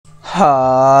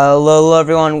Hello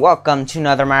everyone, welcome to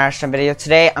another harshith video.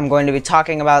 Today I'm going to be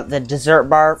talking about the dessert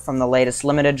bar from the latest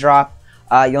limited drop.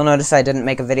 You'll notice I didn't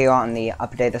make a video on the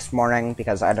update this morning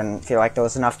because I didn't feel like there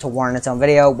was enough to warrant its own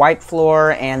video. White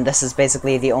floor, and this is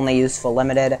basically the only useful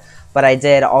limited, but I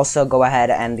did also go ahead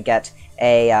and get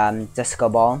a disco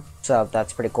ball, so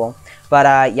that's pretty cool.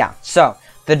 But yeah, so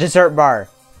the dessert bar,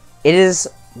 it is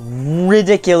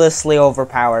ridiculously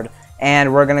overpowered,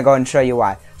 and we're gonna go and show you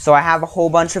why. So I have a whole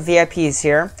bunch of VIPs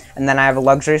here, and then I have a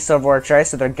luxury silverware tray,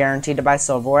 so they're guaranteed to buy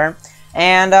silverware.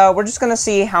 And we're just gonna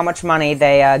see how much money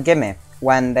they give me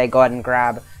when they go ahead and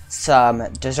grab some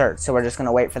dessert. So we're just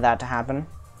gonna wait for that to happen.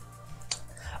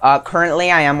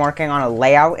 Currently I am working on a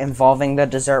layout involving the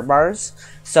dessert bars,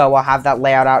 so I'll have that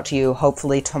layout out to you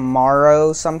hopefully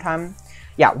tomorrow sometime.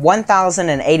 Yeah,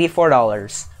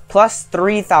 $1,084 plus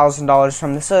 $3,000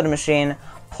 from the soda machine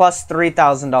plus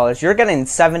 $3,000. You're getting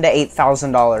 $7,000 to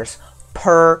 $8,000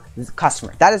 per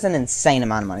customer. That is an insane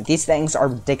amount of money. These things are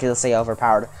ridiculously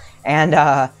overpowered. And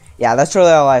yeah, that's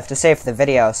really all I have to say for the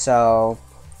video. So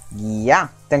yeah,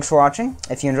 thanks for watching.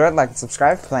 If you enjoyed, like and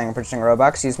subscribe. Playing and purchasing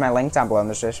Robux, use my link down below in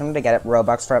the description to get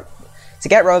Robux for up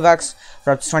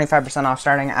to 25% off,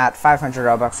 starting at 500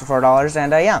 Robux for $4.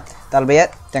 And yeah, that'll be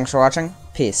it. Thanks for watching.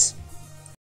 Peace.